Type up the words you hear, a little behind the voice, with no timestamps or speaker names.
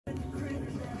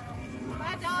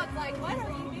My dog's like, what are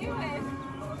you doing?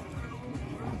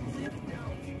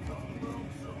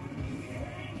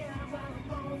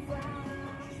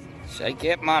 Shake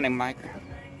that money maker.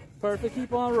 Perfect.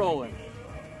 Keep on rolling.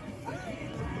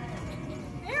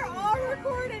 They're all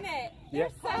recording it.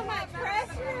 Yep. There's so much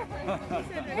pressure.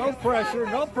 No pressure.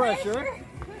 No pressure.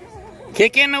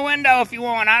 Kick in the window if you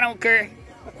want. I don't care.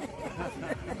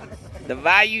 The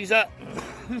value's up.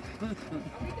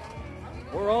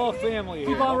 We're all family here.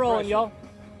 Keep on rolling, y'all.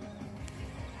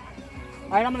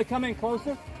 All right, I'm going to come in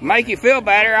closer. Make you feel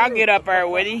better. I'll get up there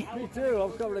with you. Me too.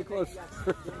 I'm coming in closer.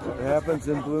 What happens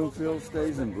in Bloomfield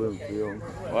stays in Bloomfield.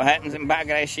 What happens in the back of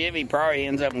that Chevy probably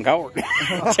ends up in court.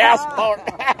 Child support.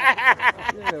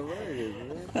 Yeah, right.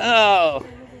 Oh.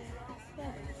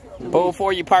 Pull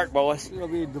before you park, boys. It'll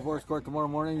be in divorce court tomorrow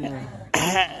morning.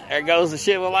 There goes the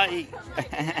Chevrolet.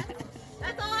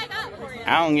 That's all I got for you.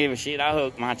 I don't give a shit. I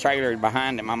hook my trailer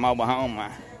behind it, my mobile home.